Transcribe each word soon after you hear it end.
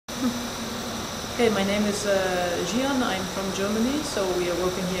Okay, my name is Gian. I'm from Germany, so we are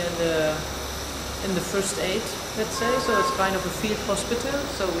working here in the first aid, let's say. So it's kind of a field hospital.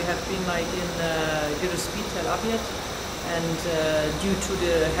 So we have been like in Gyrxha, Tel Aviv, and due to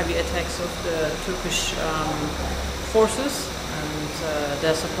the heavy attacks of the Turkish forces and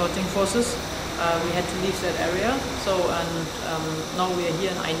their supporting forces, we had to leave that area. So now we are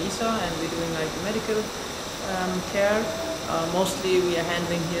here in Ain Issa and we're doing like the medical care. Mostly we are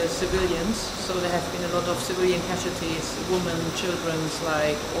handling here civilians, so there have been a lot of civilian casualties, women, children,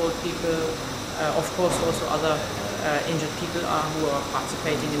 like old people, of course also other injured people who are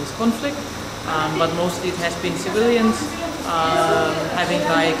participating in this conflict, but mostly it has been civilians having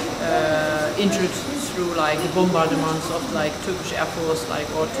like injured through like the bombardments of like Turkish Air Force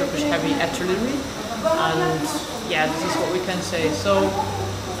or Turkish heavy artillery, and yeah, this is what we can say. So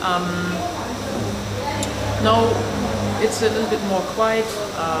now it's a little bit more quiet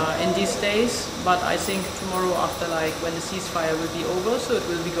in these days, but I think tomorrow after like when the ceasefire will be over, so it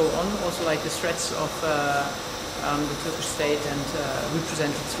will go on, also like the threats of the Turkish state and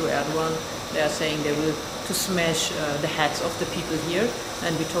represented through Erdogan, they are saying they will to smash the heads of the people here,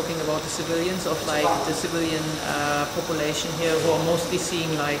 and we're talking about the civilians of like the civilian population here who are mostly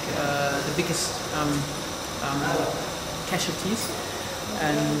seeing like the biggest casualties,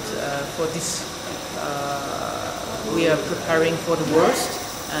 and for this we are preparing for the worst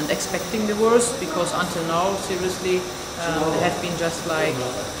and expecting the worst, because until now, seriously, there have been just like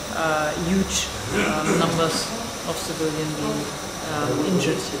huge numbers of civilians being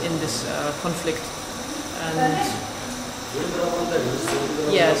injured in this conflict. And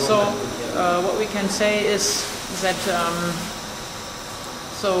yeah, so what we can say is that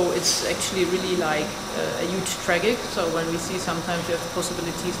so it's actually really like a huge tragic. So when we see sometimes we have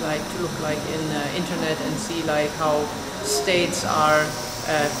possibilities like to look like in internet and see like how states are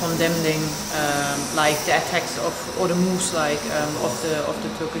condemning like the attacks of or the moves like of the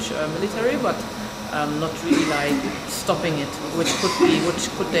Turkish military, but not really like stopping it, which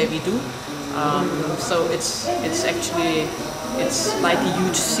could they be do. So it's actually it's like a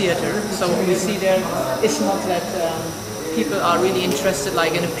huge theater. So what we see there is not that people are really interested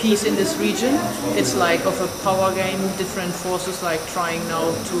like in a peace in this region. It's like of a power game, different forces like trying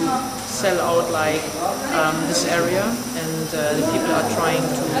now to sell out like this area, and the people are trying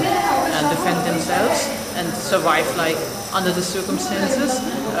to defend themselves and survive like under the circumstances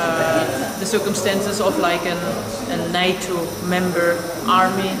of like a NATO member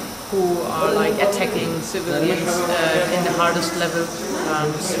army who are like attacking civilians in the hardest level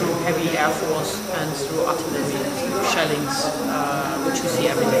through heavy air force and through artillery shellings, which we see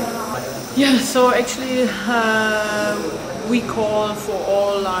every day. Yeah, so actually we call for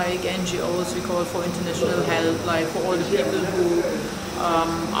all like NGOs, we call for international help, like for all the people who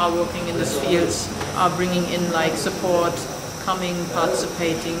are working in these fields, are bringing in like support, coming,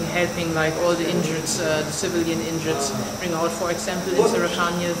 participating, helping like all the injured, the civilian injured, bring out, for example, in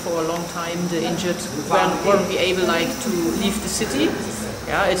Serikanya for a long time the injured weren't be able like to leave the city.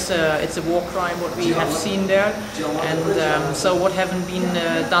 Yeah, it's a war crime what we have seen there, and so what haven't been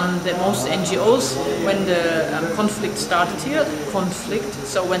done, the most NGOs when the conflict started here,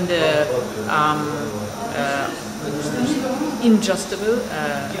 so when the injustifiable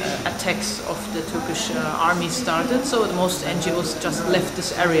attacks of the Turkish army started, so the most NGOs just left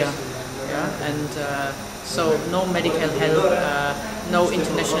this area, yeah, and so no medical help, no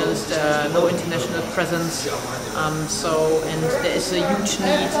international presence. So and there is a huge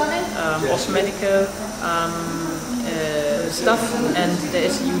need of medical stuff, and there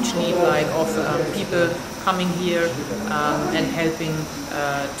is a huge need like of people coming here and helping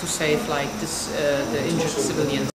to save like this the injured civilians.